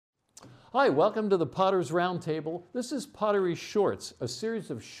Hi, welcome to the Potter's Roundtable. This is Pottery Shorts, a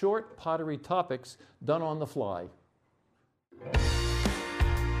series of short pottery topics done on the fly.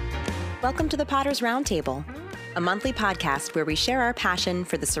 Welcome to the Potter's Roundtable, a monthly podcast where we share our passion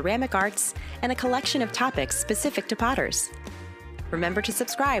for the ceramic arts and a collection of topics specific to potters. Remember to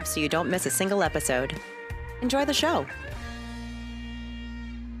subscribe so you don't miss a single episode. Enjoy the show.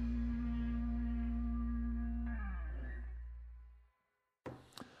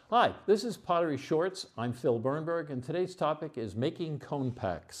 Hi, this is Pottery Shorts. I'm Phil Bernberg, and today's topic is making cone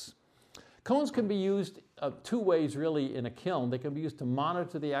packs. Cones can be used two ways really in a kiln. They can be used to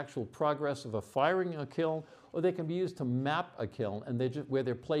monitor the actual progress of a firing a kiln, or they can be used to map a kiln, and where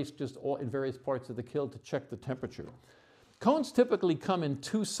they're placed just all in various parts of the kiln to check the temperature. Cones typically come in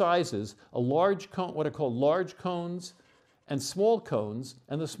two sizes, a large cone, what are called large cones, and small cones,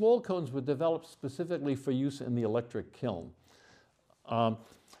 and the small cones were developed specifically for use in the electric kiln.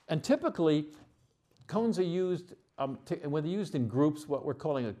 And typically, cones are used, when they're used in groups, what we're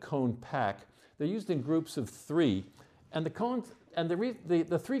calling a cone pack, they're used in groups of three. And the cones, and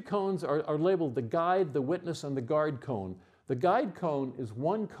the three cones are labeled the guide, the witness, and the guard cone. The guide cone is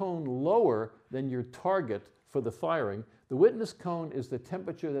one cone lower than your target for the firing. The witness cone is the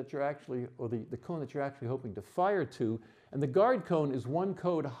temperature that you're actually, or the cone that you're actually hoping to fire to. And the guard cone is one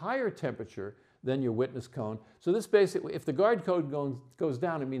cone higher temperature than your witness cone. So this basically, if the guard cone goes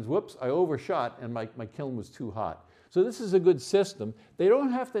down, it means, whoops, I overshot and my kiln was too hot. So this is a good system. They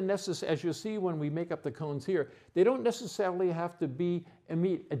don't have to necessarily, as you'll see when we make up the cones here, they don't necessarily have to be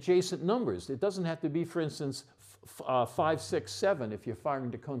adjacent numbers. It doesn't have to be, for instance, 5, 6, 7 if you're firing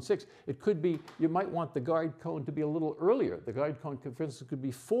to cone 6. It could be, you might want the guard cone to be a little earlier. The guard cone, for instance, could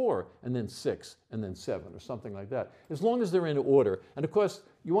be 4 and then 6 and then 7 or something like that, as long as they're in order. And of course,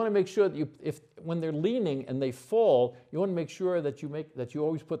 you want to make sure that when they're leaning and they fall, you want to make sure that you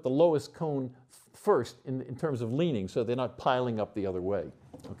always put the lowest cone first in terms of leaning, so they're not piling up the other way.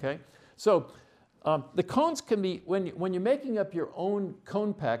 Okay, so the cones can be, when you're making up your own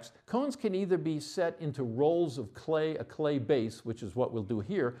cone packs, cones can either be set into rolls of clay, a clay base, which is what we'll do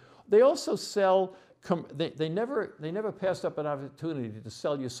here. They also sell, they never passed up an opportunity to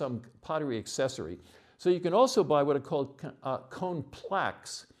sell you some pottery accessory. So you can also buy what are called cone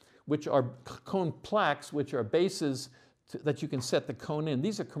plaques, which are bases that you can set the cone in.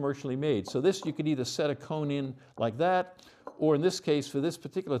 These are commercially made. So this, you could either set a cone in like that, or in this case, for this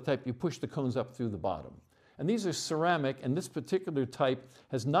particular type, you push the cones up through the bottom. And these are ceramic, and this particular type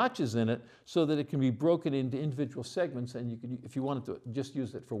has notches in it so that it can be broken into individual segments, and you can, if you wanted to, just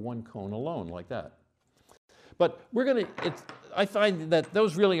use it for one cone alone, like that. But I find that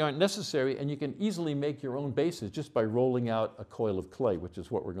those really aren't necessary, and you can easily make your own bases just by rolling out a coil of clay, which is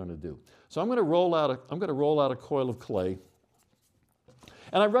what we're going to do. So I'm going to roll out a coil of clay.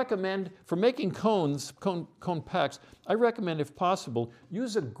 And I recommend, for making cones, cone packs, I recommend, if possible,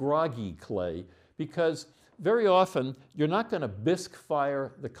 use a groggy clay, because very often you're not going to bisque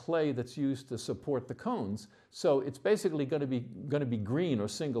fire the clay that's used to support the cones. So it's basically going to be green or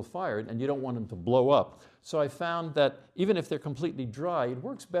single fired, and you don't want them to blow up. So I found that even if they're completely dry, it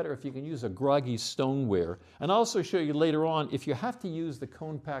works better if you can use a groggy stoneware. And I'll also show you later on, if you have to use the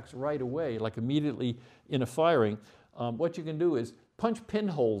cone packs right away, like immediately in a firing, what you can do is punch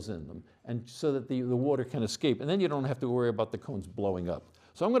pinholes in them, and so that the water can escape, and then you don't have to worry about the cones blowing up.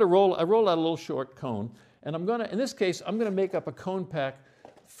 So I roll out a little short cone, and in this case, I'm going to make up a cone pack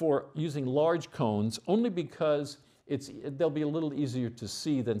for using large cones, only because they'll be a little easier to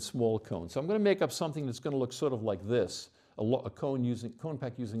see than small cones. So I'm going to make up something that's going to look sort of like this, a cone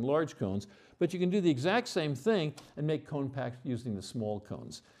pack using large cones, but you can do the exact same thing and make cone packs using the small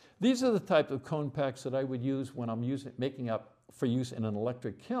cones. These are the type of cone packs that I would use when I'm making up for use in an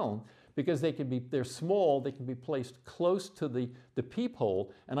electric kiln, because they're small, they can be placed close to the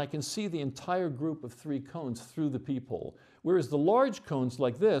peephole, and I can see the entire group of 3 cones through the peephole. Whereas the large cones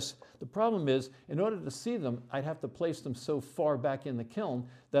like this, the problem is, in order to see them, I'd have to place them so far back in the kiln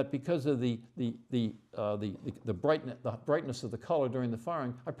that because of the brightness of the color during the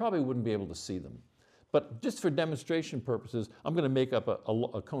firing, I probably wouldn't be able to see them. But just for demonstration purposes, I'm going to make up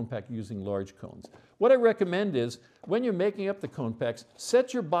a cone pack using large cones. What I recommend is, when you're making up the cone packs,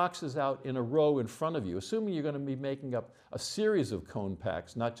 set your boxes out in a row in front of you, assuming you're going to be making up a series of cone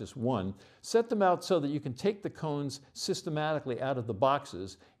packs, not just one. Set them out so that you can take the cones systematically out of the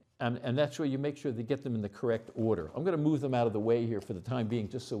boxes, and that's where you make sure to get them in the correct order. I'm going to move them out of the way here for the time being,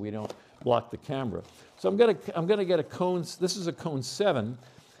 just so we don't block the camera. So I'm going to get a cone. This is a cone 7.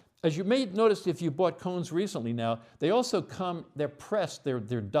 As you may notice if you bought cones recently now, they also come, they're pressed, they're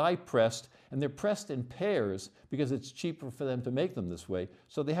die pressed, and they're pressed in pairs because it's cheaper for them to make them this way.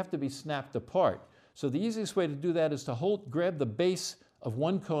 So they have to be snapped apart. So the easiest way to do that is to grab the base of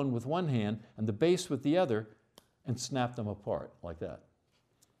one cone with one hand and the base with the other and snap them apart like that.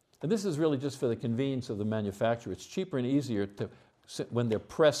 And this is really just for the convenience of the manufacturer. It's cheaper and easier to, when they're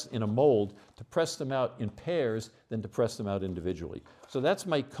pressed in a mold, to press them out in pairs than to press them out individually. So that's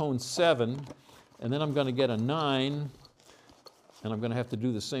my cone 7, and then I'm going to get a 9, and I'm going to have to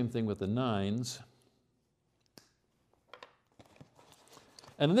do the same thing with the 9s.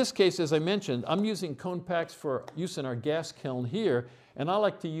 And in this case, as I mentioned, I'm using cone packs for use in our gas kiln here, and I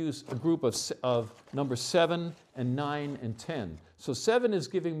like to use a group of number 7 and 9 and 10. So 7 is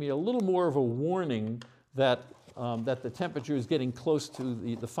giving me a little more of a warning that that the temperature is getting close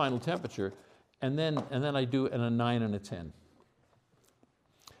to the final temperature, and then I do a 9 and a 10.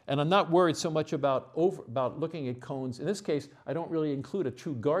 And I'm not worried so much about looking at cones. In this case, I don't really include a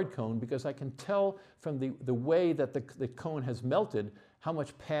true guard cone because I can tell from the way that the cone has melted how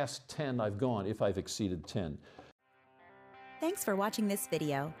much past 10 I've gone if I've exceeded 10. Thanks for watching this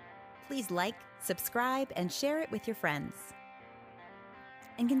video. Please like, subscribe, and share it with your friends.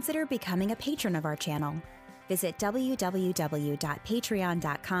 And consider becoming a patron of our channel. Visit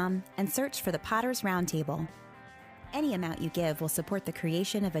www.patreon.com and search for the Potter's Roundtable. Any amount you give will support the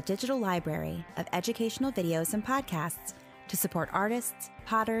creation of a digital library of educational videos and podcasts to support artists,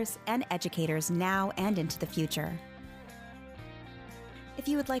 potters, and educators now and into the future. If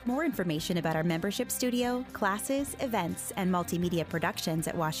you would like more information about our membership studio, classes, events, and multimedia productions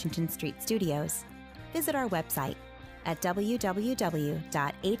at Washington Street Studios, visit our website at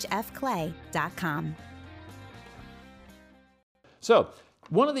www.hfclay.com. So,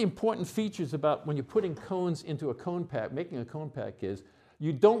 one of the important features about when you're putting cones into a cone pack, making a cone pack, is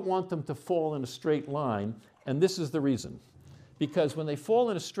you don't want them to fall in a straight line, and this is the reason. Because when they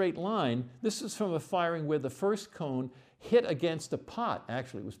fall in a straight line, this is from a firing where the first cone hit against a pot,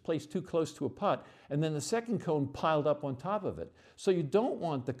 actually. It was placed too close to a pot, and then the second cone piled up on top of it. So you don't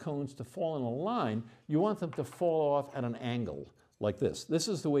want the cones to fall in a line, you want them to fall off at an angle, like this. This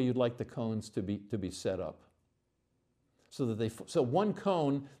is the way you'd like the cones to be set up. So one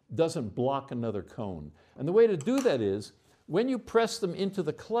cone doesn't block another cone. And the way to do that is, when you press them into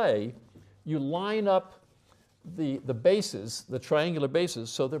the clay, you line up the bases, the triangular bases,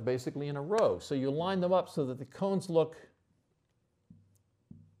 so they're basically in a row. So you line them up so that the cones look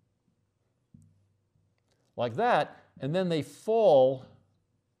like that, and then they fall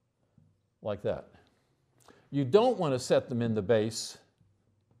like that. You don't want to set them in the base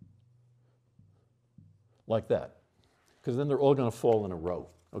like that, because then they're all going to fall in a row,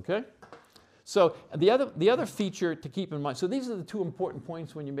 okay? So the other feature to keep in mind, so these are the two important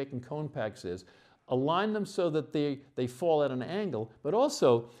points when you're making cone packs is, align them so that they fall at an angle, but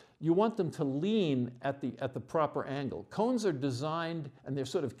also you want them to lean at the proper angle. Cones are designed and they're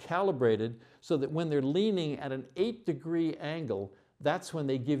sort of calibrated so that when they're leaning at an 8-degree angle, that's when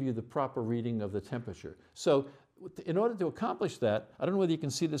they give you the proper reading of the temperature. So in order to accomplish that, I don't know whether you can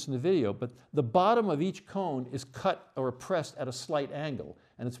see this in the video, but the bottom of each cone is cut or pressed at a slight angle,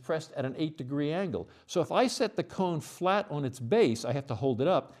 and it's pressed at an 8-degree angle. So if I set the cone flat on its base, I have to hold it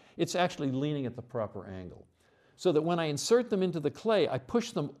up, it's actually leaning at the proper angle. So that when I insert them into the clay, I push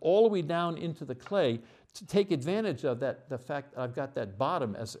them all the way down into the clay to take advantage of the fact that I've got that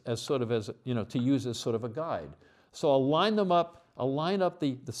bottom as to use as sort of a guide. So I'll line them up, I'll line up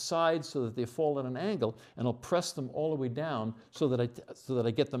the sides so that they fall at an angle, and I'll press them all the way down so that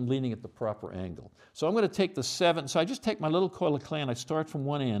I get them leaning at the proper angle. So I'm going to take the 7, so I just take my little coil of clay and I start from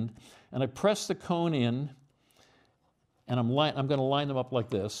one end, and I press the cone in, and I'm going to line them up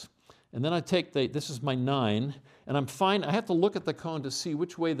like this. And then I take this is my 9, and I have to look at the cone to see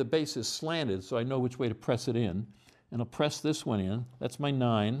which way the base is slanted so I know which way to press it in. And I'll press this one in, that's my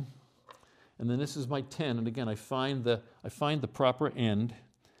 9. And then this is my 10, and again I find the proper end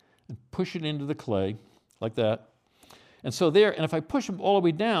and push it into the clay like that. And so there, and if I push them all the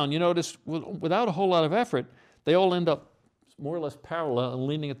way down, you notice without a whole lot of effort, they all end up more or less parallel and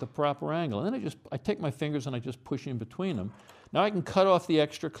leaning at the proper angle. And then I take my fingers and I just push in between them. Now I can cut off the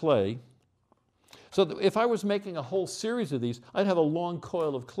extra clay. So if I was making a whole series of these, I'd have a long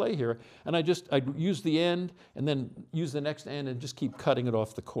coil of clay here, and I'd use the end and then use the next end and just keep cutting it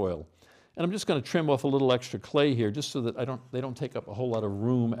off the coil. And I'm just going to trim off a little extra clay here just so that they don't take up a whole lot of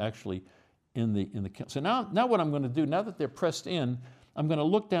room actually in the kiln. So now what I'm going to do, now that they're pressed in, I'm going to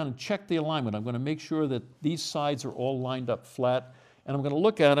look down and check the alignment. I'm going to make sure that these sides are all lined up flat, and I'm going to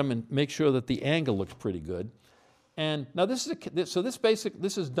look at them and make sure that the angle looks pretty good. And now this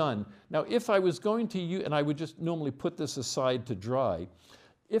is done. Now if I was going to use, and I would just normally put this aside to dry,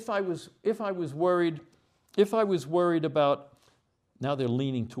 if I was worried about, now they're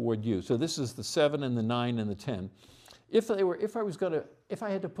leaning toward you. So this is the 7 and the 9 and the 10. If I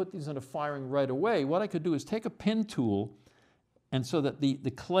had to put these into firing right away, what I could do is take a pin tool, and so that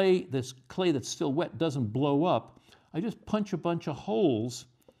this clay that's still wet doesn't blow up, I just punch a bunch of holes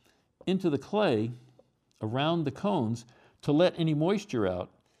into the clay around the cones to let any moisture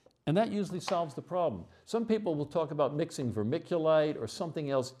out, and that usually solves the problem. Some people will talk about mixing vermiculite or something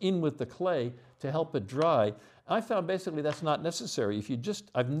else in with the clay to help it dry. I found basically that's not necessary.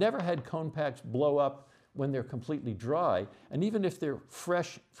 I've never had cone packs blow up when they're completely dry, and even if they're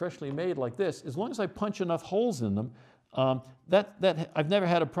freshly made like this, as long as I punch enough holes in them, I've never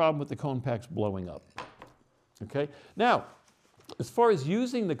had a problem with the cone packs blowing up. Okay? Now, as far as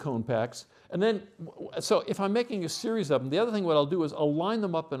using the cone packs, and then, so if I'm making a series of them, the other thing what I'll do is I'll line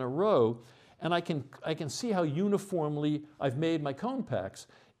them up in a row, and I can see how uniformly I've made my cone packs.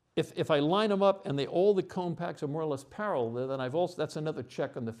 If I line them up and all the cone packs are more or less parallel, then that's another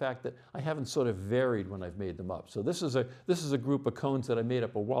check on the fact that I haven't sort of varied when I've made them up. So this is a group of cones that I made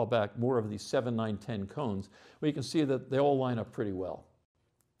up a while back, more of these 7, 9, 10 cones, where you can see that they all line up pretty well.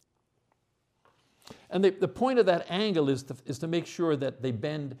 And the point of that angle is to make sure that they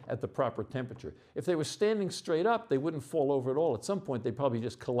bend at the proper temperature. If they were standing straight up, they wouldn't fall over at all. At some point, they'd probably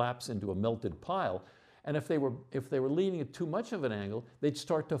just collapse into a melted pile. And if they were leaning at too much of an angle, they'd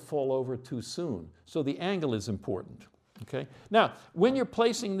start to fall over too soon. So the angle is important. Okay? Now, when you're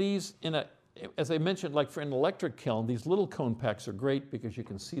placing these as I mentioned, like for an electric kiln, these little cone packs are great because you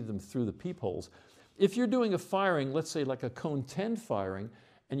can see them through the peepholes. If you're doing a firing, let's say like a cone 10 firing,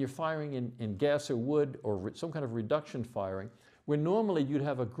 and you're firing in gas or wood or some kind of reduction firing, where normally you'd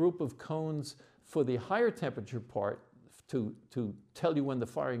have a group of cones for the higher temperature part to tell you when the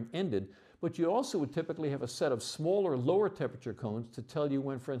firing ended, but you also would typically have a set of smaller, lower temperature cones to tell you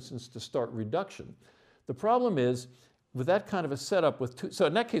when, for instance, to start reduction. The problem is, with that kind of a setup so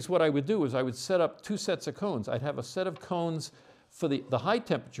in that case what I would do is I would set up 2 sets of cones. I'd have a set of cones for the high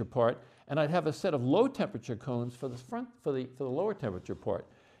temperature part, and I'd have a set of low temperature cones for the lower temperature part.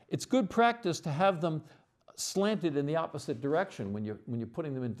 It's good practice to have them slanted in the opposite direction when you're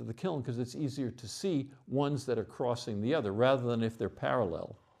putting them into the kiln, because it's easier to see ones that are crossing the other rather than if they're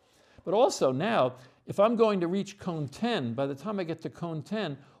parallel. But also now, if I'm going to reach cone 10, by the time I get to cone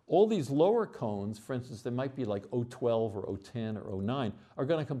 10, all these lower cones, for instance, they might be like 012 or 010 or 09, are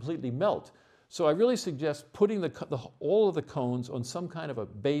going to completely melt. So I really suggest putting all of the cones on some kind of a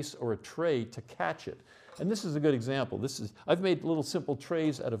base or a tray to catch it. And this is a good example. I've made little simple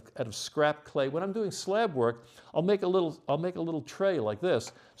trays out of scrap clay. When I'm doing slab work, I'll make a little tray like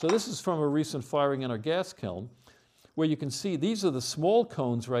this. So this is from a recent firing in our gas kiln, where you can see these are the small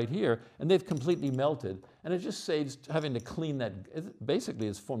cones right here, and they've completely melted. And it just saves having to clean that. It basically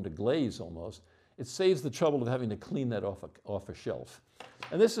has formed a glaze almost. It saves the trouble of having to clean that off a shelf.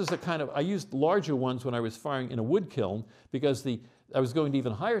 And this is I used larger ones when I was firing in a wood kiln because I was going to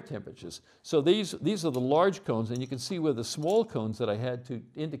even higher temperatures. So these are the large cones, and you can see where the small cones that I had to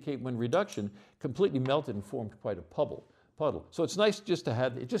indicate when reduction completely melted and formed quite a puddle. So it's nice just to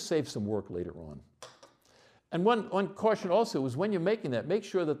have, it just saves some work later on. And one caution also is when you're making that, make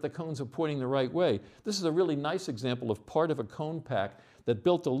sure that the cones are pointing the right way. This is a really nice example of part of a cone pack that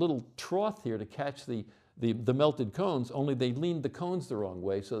built a little trough here to catch the melted cones, only they leaned the cones the wrong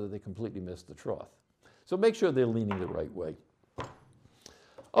way so that they completely missed the trough. So make sure they're leaning the right way.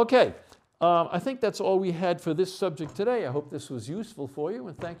 Okay, I think that's all we had for this subject today. I hope this was useful for you,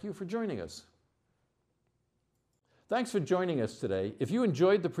 and thank you for joining us. Thanks for joining us today. If you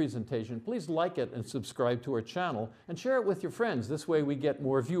enjoyed the presentation, please like it and subscribe to our channel and share it with your friends. This way we get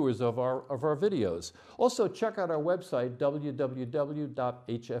more viewers of our videos. Also, check out our website,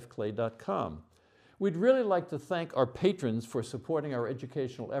 www.hfclay.com. We'd really like to thank our patrons for supporting our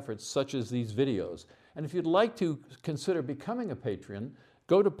educational efforts, such as these videos. And if you'd like to consider becoming a patron,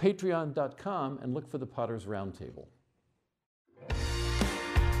 go to patreon.com and look for the Potter's Roundtable.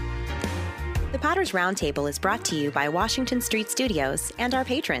 The Potter's Roundtable is brought to you by Washington Street Studios and our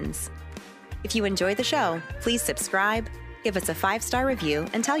patrons. If you enjoy the show, please subscribe, give us a 5-star review,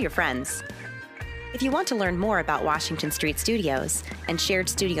 and tell your friends. If you want to learn more about Washington Street Studios and shared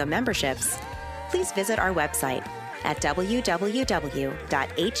studio memberships, please visit our website at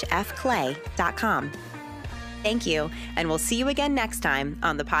www.hfclay.com. Thank you, and we'll see you again next time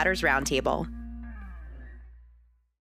on the Potter's Roundtable.